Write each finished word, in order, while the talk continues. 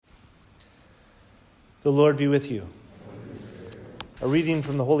The Lord be with you. A reading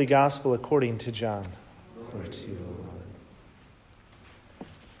from the Holy Gospel according to John. Glory to you, O Lord.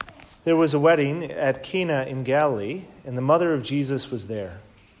 There was a wedding at Cana in Galilee, and the mother of Jesus was there.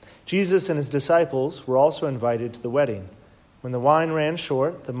 Jesus and his disciples were also invited to the wedding. When the wine ran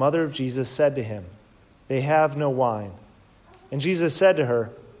short, the mother of Jesus said to him, "They have no wine." And Jesus said to her,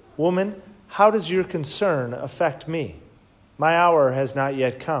 "Woman, how does your concern affect me? My hour has not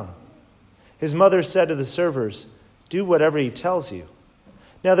yet come." His mother said to the servers, "Do whatever he tells you."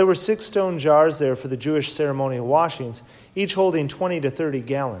 Now there were 6 stone jars there for the Jewish ceremonial washings, each holding 20 to 30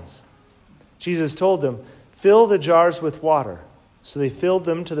 gallons. Jesus told them, "Fill the jars with water." So they filled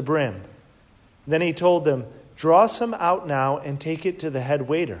them to the brim. Then he told them, "Draw some out now and take it to the head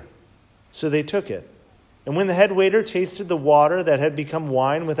waiter." So they took it. And when the head waiter tasted the water that had become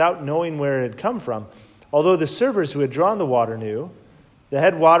wine without knowing where it had come from, although the servers who had drawn the water knew, the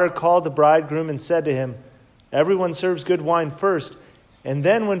head waiter called the bridegroom and said to him, "Everyone serves good wine first, and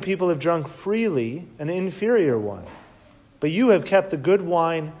then when people have drunk freely, an inferior one. But you have kept the good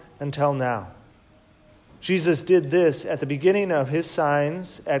wine until now." Jesus did this at the beginning of his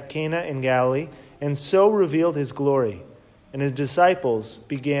signs at Cana in Galilee, and so revealed his glory, and his disciples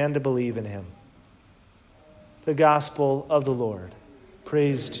began to believe in him. The Gospel of the Lord.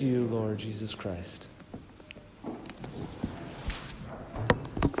 Praise to you, Lord Jesus Christ.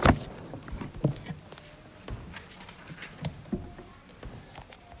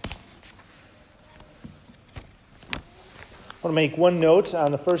 I want to make one note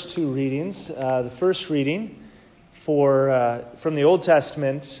on the first 2 readings. The first reading from the Old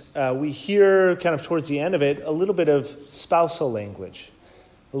Testament, we hear kind of towards the end of it a little bit of spousal language,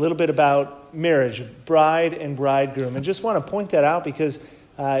 a little bit about marriage, bride and bridegroom. And just want to point that out because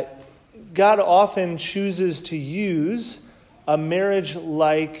God often chooses to use a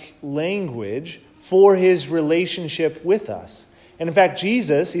marriage-like language for his relationship with us. And in fact,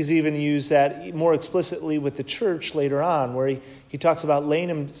 Jesus, he's even used that more explicitly with the church later on, where he talks about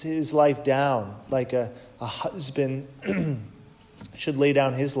laying his life down, like a husband should lay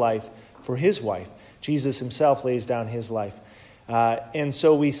down his life for his wife. Jesus himself lays down his life. And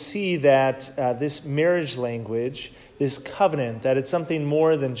so we see that this marriage language, this covenant, that it's something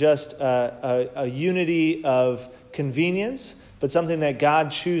more than just a unity of convenience, but something that God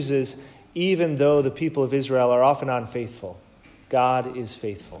chooses even though the people of Israel are often unfaithful. God is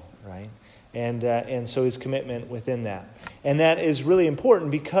faithful, right? And so his commitment within that. And that is really important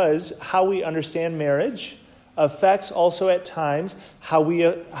because how we understand marriage affects also at times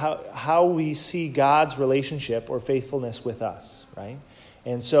how we see God's relationship or faithfulness with us, right?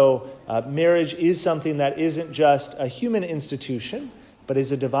 And so marriage is something that isn't just a human institution, but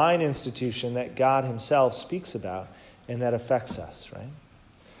is a divine institution that God himself speaks about and that affects us, right?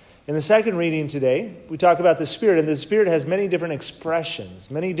 In the second reading today, we talk about the Spirit, and the Spirit has many different expressions,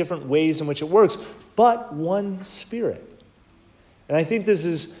 many different ways in which it works, but one Spirit. And I think this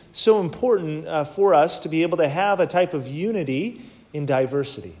is so important for us to be able to have a type of unity in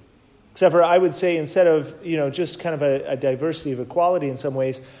diversity. Except for, I would say, instead of just kind of a diversity of equality in some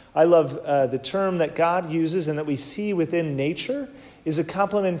ways, I love the term that God uses and that we see within nature is a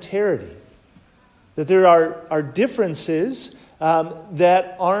complementarity. That there are differences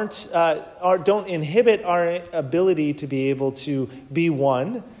that don't inhibit our ability to be able to be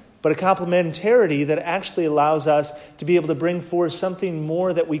one, but a complementarity that actually allows us to be able to bring forth something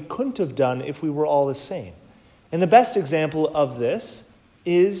more that we couldn't have done if we were all the same. And the best example of this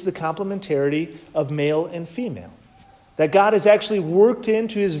is the complementarity of male and female. That God has actually worked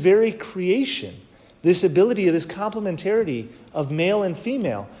into his very creation this ability of this complementarity of male and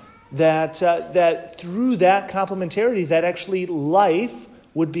female, that through that complementarity, that actually life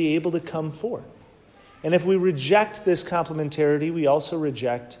would be able to come forth. And if we reject this complementarity, we also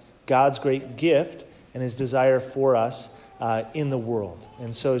reject God's great gift and his desire for us in the world.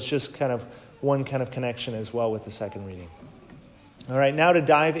 And so it's just kind of one kind of connection as well with the second reading. All right, now to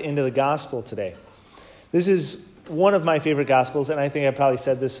dive into the gospel today. This is one of my favorite gospels, and I think I've probably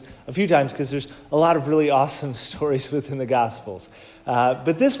said this a few times because there's a lot of really awesome stories within the gospels.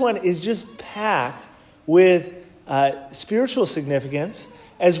 But this one is just packed with spiritual significance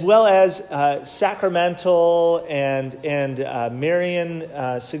as well as sacramental and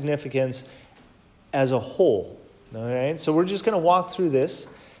Marian significance as a whole. All right, so we're just going to walk through this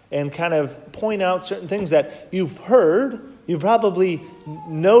and kind of point out certain things that you've heard, you've probably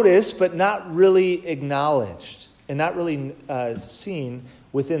noticed, but not really acknowledged and not really seen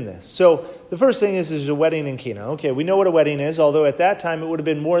within this. So the first thing is there's a wedding in Cana. Okay, we know what a wedding is, although at that time it would have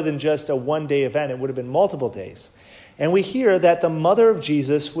been more than just a one-day event. It would have been multiple days. And we hear that the mother of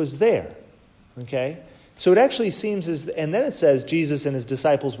Jesus was there. Okay? So it actually seems and then it says Jesus and his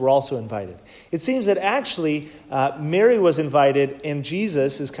disciples were also invited. It seems that actually Mary was invited and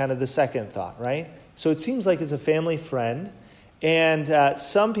Jesus is kind of the second thought, right? So it seems like it's a family friend. And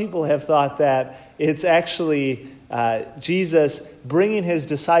some people have thought that it's actually Jesus bringing his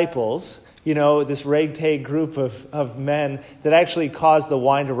disciples, this ragtag group of men that actually caused the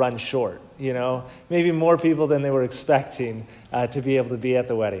wine to run short. Maybe more people than they were expecting to be able to be at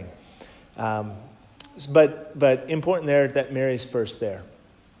the wedding. But important there that Mary's first there.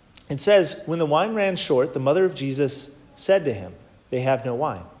 It says, when the wine ran short, the mother of Jesus said to him, they have no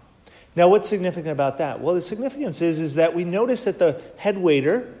wine. Now, what's significant about that? Well, the significance is that we notice that the head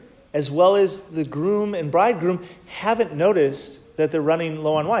waiter, as well as the groom and bridegroom, haven't noticed that they're running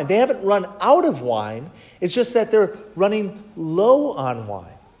low on wine. They haven't run out of wine. It's just that they're running low on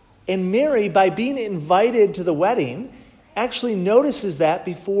wine. And Mary, by being invited to the wedding, actually notices that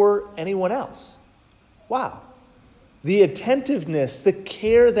before anyone else. Wow. The attentiveness, the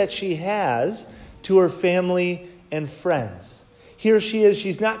care that she has to her family and friends. Here she is,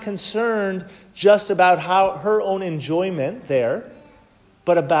 she's not concerned just about her own enjoyment there,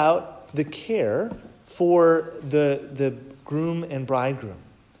 but about the care for the groom and bridegroom.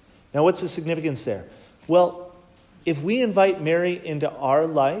 Now, what's the significance there? Well, if we invite Mary into our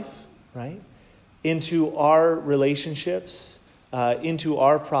life, right, into our relationships, into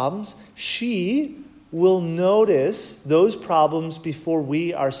our problems, she will notice those problems before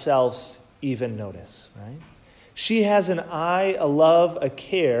we ourselves even notice, right? She has an eye, a love, a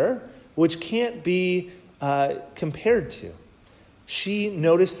care, which can't be compared to. She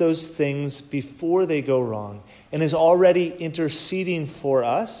noticed those things before they go wrong and is already interceding for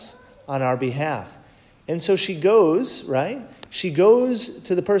us on our behalf. And so she goes, right? She goes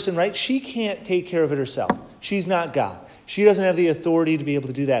to the person, right? She can't take care of it herself. She's not God. She doesn't have the authority to be able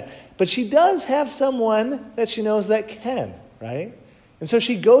to do that. But she does have someone that she knows that can, right? And so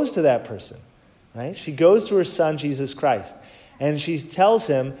she goes to that person. Right? She goes to her son, Jesus Christ, and she tells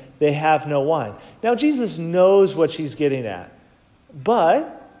him they have no wine. Now, Jesus knows what she's getting at,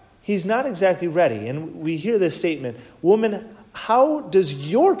 but he's not exactly ready. And we hear this statement, woman, how does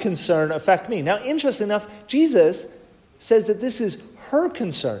your concern affect me? Now, interesting enough, Jesus says that this is her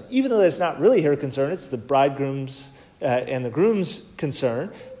concern, even though it's not really her concern. It's the bridegroom's and the groom's concern.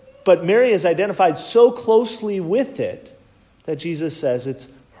 But Mary is identified so closely with it that Jesus says it's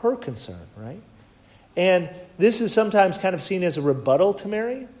her concern, right? And this is sometimes kind of seen as a rebuttal to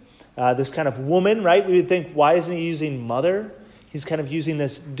Mary. This kind of woman, right? We would think, why isn't he using mother? He's kind of using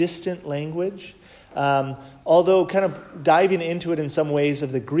this distant language. Although kind of diving into it in some ways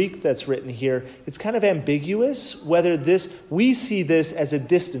of the Greek that's written here, it's kind of ambiguous whether we see this as a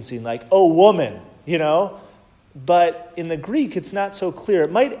distancing, like, oh, woman, But in the Greek, it's not so clear.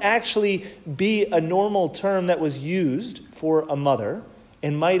 It might actually be a normal term that was used for a mother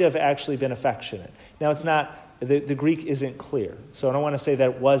and might have actually been affectionate. Now, it's not, the Greek isn't clear, so I don't want to say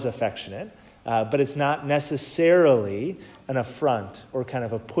that it was affectionate, but it's not necessarily an affront or kind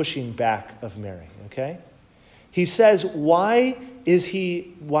of a pushing back of Mary, okay? He says, why does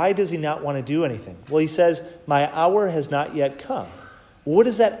he not want to do anything? Well, he says, my hour has not yet come. What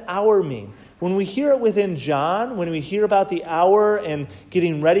does that hour mean? When we hear it within John, when we hear about the hour and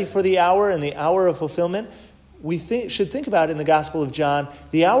getting ready for the hour and the hour of fulfillment, we should think about in the Gospel of John,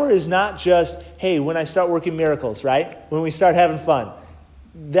 the hour is not just, hey, when I start working miracles, right? When we start having fun.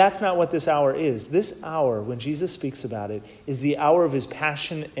 That's not what this hour is. This hour, when Jesus speaks about it, is the hour of his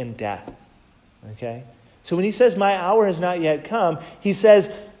passion and death. Okay? So when he says, my hour has not yet come, he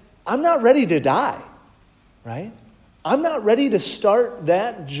says, I'm not ready to die, right? I'm not ready to start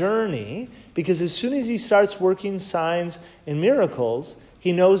that journey because as soon as he starts working signs and miracles,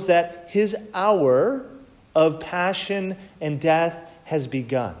 he knows that his hour of passion and death has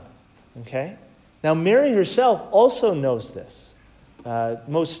begun. Okay? Now, Mary herself also knows this.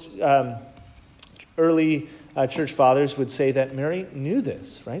 Most early church fathers would say that Mary knew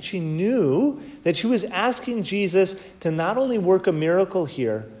this, right? She knew that she was asking Jesus to not only work a miracle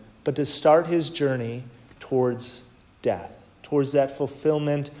here, but to start his journey towards death, towards that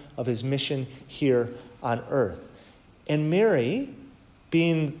fulfillment of his mission here on earth. And Mary,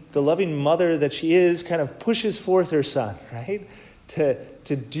 being the loving mother that she is, kind of pushes forth her son, right?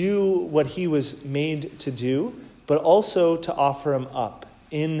 To do what he was made to do, but also to offer him up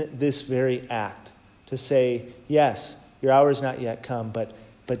in this very act. To say, yes, your hour has not yet come, but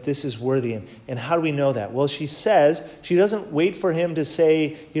this is worthy. And how do we know that? Well, she says, she doesn't wait for him to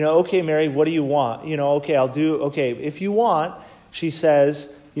say, okay, Mary, what do you want? Okay, if you want, she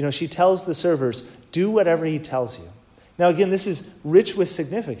says, she tells the servers, do whatever he tells you. Now, again, this is rich with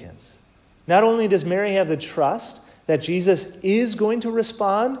significance. Not only does Mary have the trust that Jesus is going to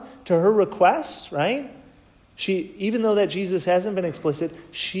respond to her requests, right? Even though that Jesus hasn't been explicit,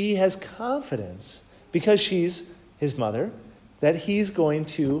 she has confidence because she's his mother that he's going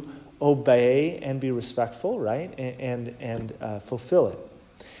to obey and be respectful, right? And fulfill it.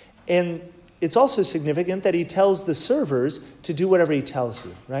 And it's also significant that he tells the servers to do whatever he tells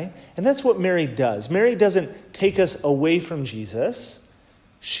you, right? And that's what Mary does. Mary doesn't take us away from Jesus.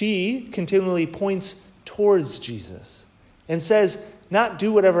 She continually points towards Jesus and says, not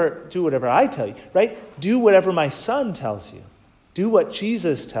do whatever I tell you, right? Do whatever my son tells you. Do what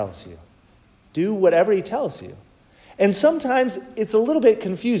Jesus tells you. Do whatever he tells you. And sometimes it's a little bit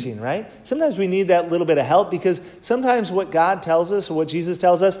confusing, right? Sometimes we need that little bit of help because sometimes what God tells us or what Jesus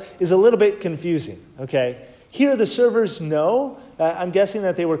tells us is a little bit confusing, okay? Here the servers know, I'm guessing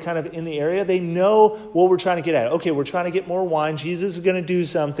that they were kind of in the area. They know what we're trying to get at. Okay, we're trying to get more wine. Jesus is going to do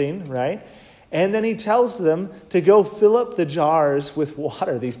something, right? And then he tells them to go fill up the jars with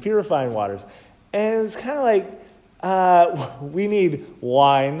water, these purifying waters. And it's kind of like, we need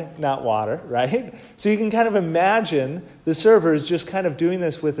wine, not water, right? So you can kind of imagine the servers just kind of doing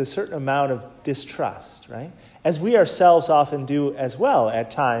this with a certain amount of distrust, right? As we ourselves often do as well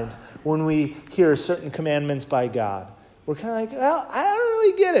at times when we hear certain commandments by God. We're kind of like, well, I don't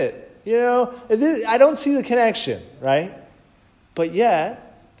really get it. I don't see the connection, right? But yet,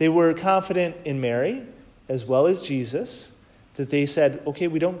 they were confident in Mary as well as Jesus that they said, okay,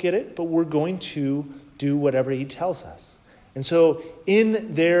 we don't get it, but we're going to do whatever he tells us. And so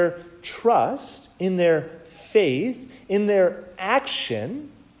in their trust, in their faith, in their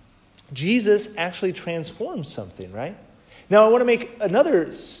action, Jesus actually transforms something, right? Now, I want to make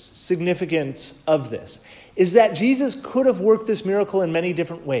another significance of this, is that Jesus could have worked this miracle in many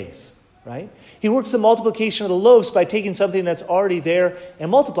different ways, right? He works the multiplication of the loaves by taking something that's already there and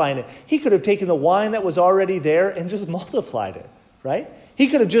multiplying it. He could have taken the wine that was already there and just multiplied it, right? He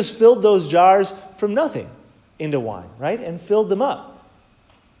could have just filled those jars from nothing into wine, right? And filled them up.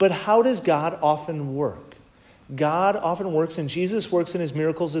 But how does God often work? God often works, and Jesus works in his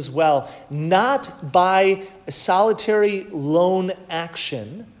miracles as well, not by a solitary lone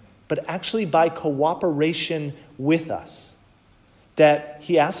action, but actually by cooperation with us. That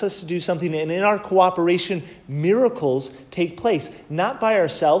he asks us to do something, and in our cooperation, miracles take place, not by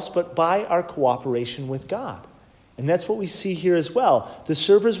ourselves, but by our cooperation with God. And that's what we see here as well. The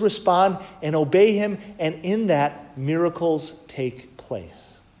servers respond and obey him, and in that, miracles take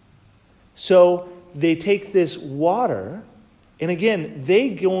place. So they take this water, and again,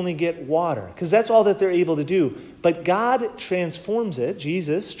 they only get water, because that's all that they're able to do. But God transforms it,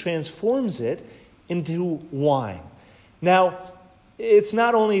 Jesus transforms it into wine. Now, it's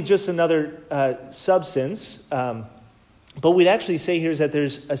not only just another substance, but we'd actually say here is that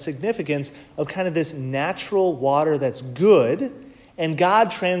there's a significance of kind of this natural water that's good, and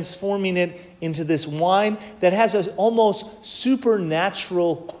God transforming it into this wine that has an almost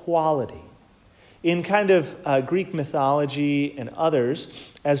supernatural quality. In kind of Greek mythology and others,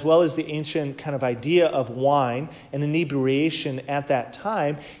 as well as the ancient kind of idea of wine and inebriation at that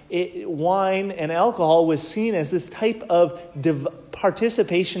time, wine and alcohol was seen as this type of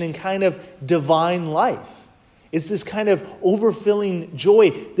participation in kind of divine life. It's this kind of overfilling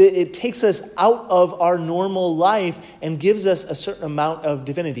joy that it takes us out of our normal life and gives us a certain amount of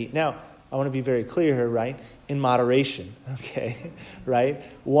divinity. Now, I want to be very clear here, right? In moderation, okay? Right?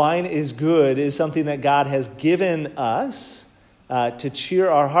 Wine is good, is something that God has given us to cheer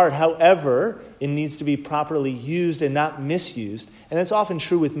our heart. However, it needs to be properly used and not misused. And that's often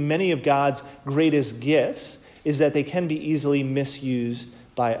true with many of God's greatest gifts, is that they can be easily misused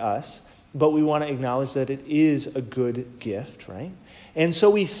by us. But we want to acknowledge that it is a good gift, right? And so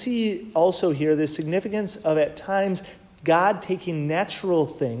we see also here the significance of, at times, God taking natural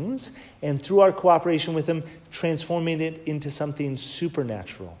things and through our cooperation with him, transforming it into something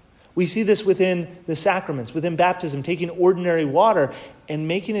supernatural. We see this within the sacraments, within baptism, taking ordinary water and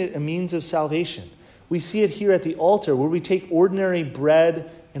making it a means of salvation. We see it here at the altar where we take ordinary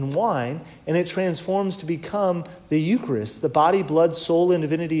bread and wine, and it transforms to become the Eucharist, the body, blood, soul, and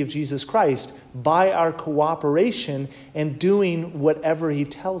divinity of Jesus Christ by our cooperation and doing whatever he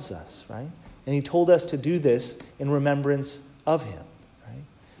tells us, right? And he told us to do this in remembrance of him, right?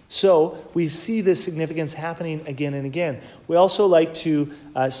 So we see this significance happening again and again. We also like to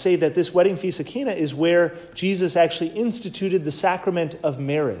say that this wedding feast of Cana is where Jesus actually instituted the sacrament of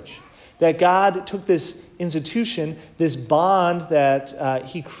marriage. That God took this institution, this bond that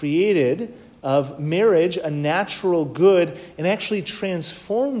he created of marriage, a natural good, and actually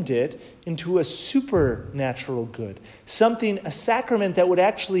transformed it into a supernatural good. A sacrament that would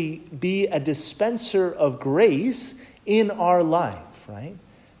actually be a dispenser of grace in our life, right?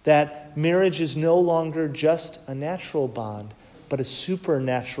 That marriage is no longer just a natural bond, but a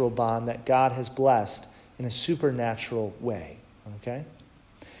supernatural bond that God has blessed in a supernatural way, okay?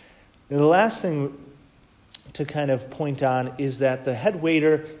 Now, the last thing to kind of point on is that the head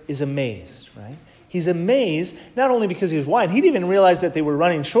waiter is amazed, right? He's amazed, not only because he has wine. He didn't even realize that they were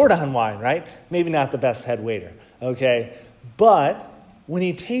running short on wine, right? Maybe not the best head waiter, okay? But when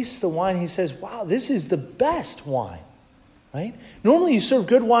he tastes the wine, he says, wow, this is the best wine, right? Normally you serve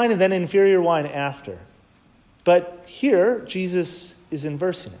good wine and then inferior wine after. But here, Jesus is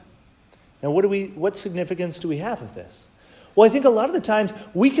inversing it. Now, what significance do we have of this? Well, I think a lot of the times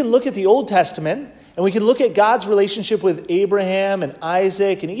we can look at the Old Testament and we can look at God's relationship with Abraham and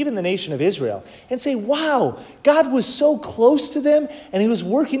Isaac and even the nation of Israel and say, wow, God was so close to them and he was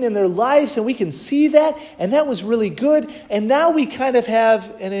working in their lives and we can see that and that was really good. And now we kind of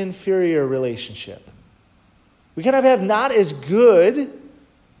have an inferior relationship. We kind of have not as good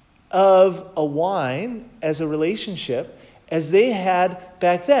of a wine as a relationship as they had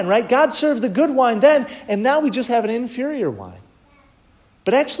back then, right? God served the good wine then, and now we just have an inferior wine.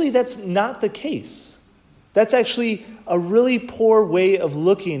 But actually, that's not the case. That's actually a really poor way of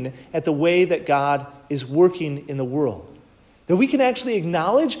looking at the way that God is working in the world. That we can actually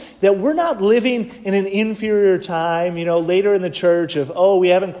acknowledge that we're not living in an inferior time, later in the church of, we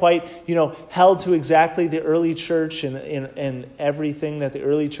haven't quite, held to exactly the early church and everything that the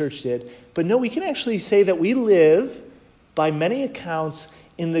early church did. But no, we can actually say that we live, by many accounts,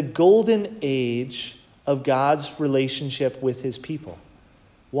 in the golden age of God's relationship with his people.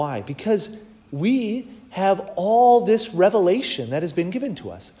 Why? Because we have all this revelation that has been given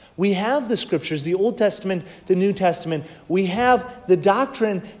to us. We have the scriptures, the Old Testament, the New Testament. We have the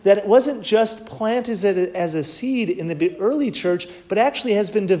doctrine that it wasn't just planted as a seed in the early church, but actually has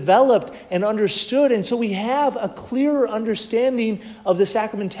been developed and understood. And so we have a clearer understanding of the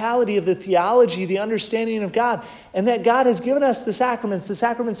sacramentality of the theology, the understanding of God. And that God has given us the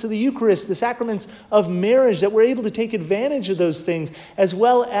sacraments of the Eucharist, the sacraments of marriage, that we're able to take advantage of those things, as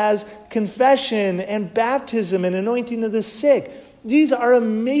well as confession and baptism and anointing of the sick. These are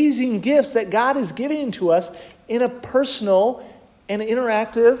amazing gifts that God is giving to us in a personal and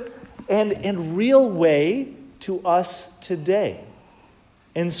interactive and real way to us today.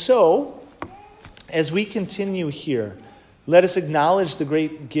 And so, as we continue here, let us acknowledge the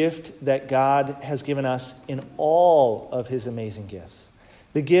great gift that God has given us in all of his amazing gifts.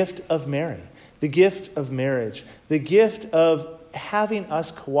 The gift of Mary, the gift of marriage, the gift of having us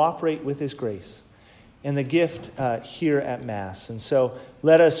cooperate with his grace, and the gift here at Mass. And so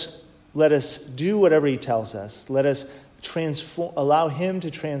let us do whatever he tells us. Let us allow him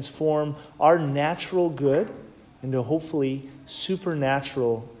to transform our natural good into hopefully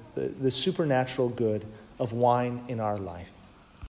supernatural, the supernatural good of wine in our life.